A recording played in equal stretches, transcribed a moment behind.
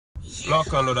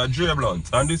Lock and load of Dre Blunt.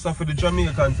 And this is for the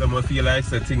Jamaicans who feel like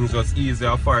say things just easy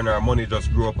or foreign or money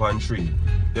just grow up on tree.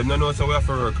 Them don't know so we have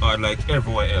to work hard like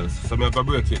everywhere else. So me have to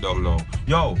break it down now.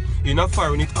 Yo, in a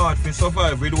foreign it hard to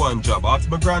survive with one job. Ask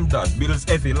my granddad, bills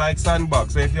heavy like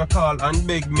sandbags. So if you call and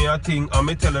beg me a thing and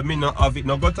me tell me not have it,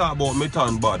 no go talk about me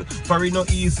turn bad. Foreign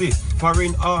not easy,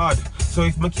 foreign hard. So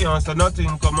if me can't say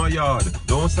nothing come my yard,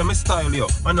 don't say me style you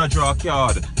and I draw a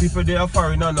card. People they are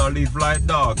foreign and I live like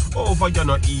dog. Over you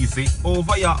not easy,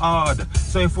 over you hard.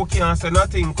 So if we can't say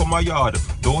nothing come my yard,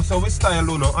 don't say we style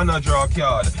you no and I draw a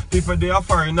card. People they are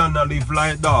foreign and I live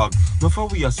like dog. No for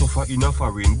we are suffer in a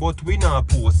foreign, but we not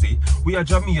pussy. We are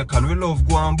Jamaican, we love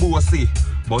go and bossy.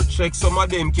 But check some of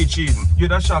them kitchen, you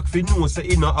da shock fi know say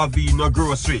you no have no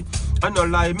grocery. And no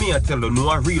lie me I tell you no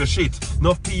a real shit.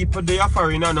 No people they are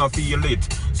foreign and I feel it.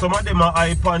 Some of them are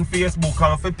hype on Facebook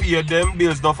and fi pay them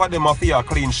bills, none of them are fi a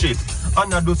clean shit.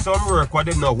 And I do some work what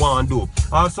them no want do.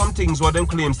 Or some things what them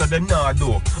claim say them not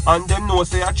do. And them know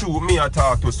say I true me I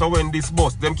talk to. So when this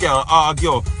bus them can't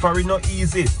argue. Foreign not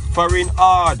easy, foreign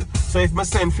hard. So if me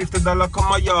send $50 come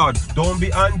my yard, don't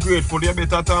be ungrateful, you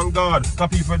better thank God. Cause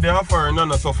people they are foreign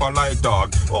and I suffer like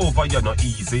dog. Over you not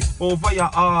easy, over you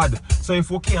hard. So if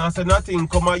we can't say nothing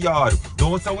come my yard,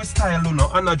 don't say we style you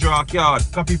no and I draw a card.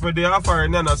 Cause people they are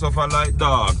foreign and I suffer like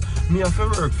dog. Me have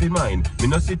to work for mine. Me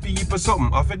no see people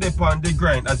something. Have to depend the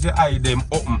grind as you eye them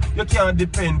open. You can't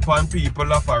depend on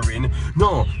people of foreign.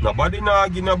 No, nobody nah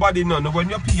give nobody none. When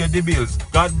you pay the bills,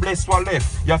 God bless what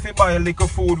left. You have to buy a little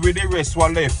food with the rest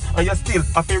what left. And you still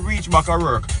have to reach back at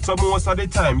work. So most of the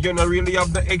time, you don't really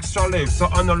have the extra left. So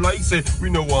I no like say, we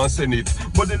no want to send it.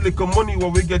 But the little money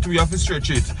what we get, we have to stretch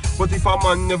it. But if a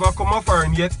man never come a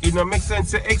foreign yet, it no make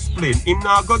sense to explain. Him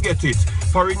not go get it.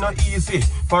 Foreign not easy,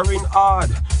 foreign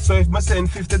hard. So if me send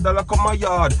 $50 come my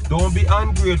yard, don't be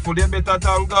ungrateful, you better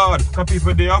thank God. Cause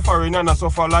people they are foreign and I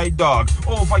suffer like dog.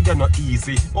 Over you not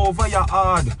easy, over you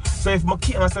hard. So if me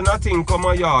can't say nothing come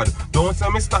my yard, don't say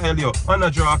me style you and I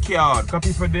draw a card. Cause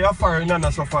people they are foreign and I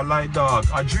suffer like dog.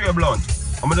 A Dre Blunt,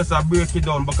 I'm just break it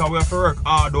down because we have to work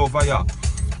hard over here.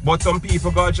 But some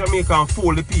people go to Jamaica and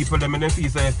fool the people them and them feel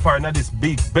say foreign this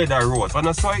big bed of roads. And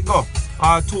that's how it go.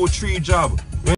 2-3 job.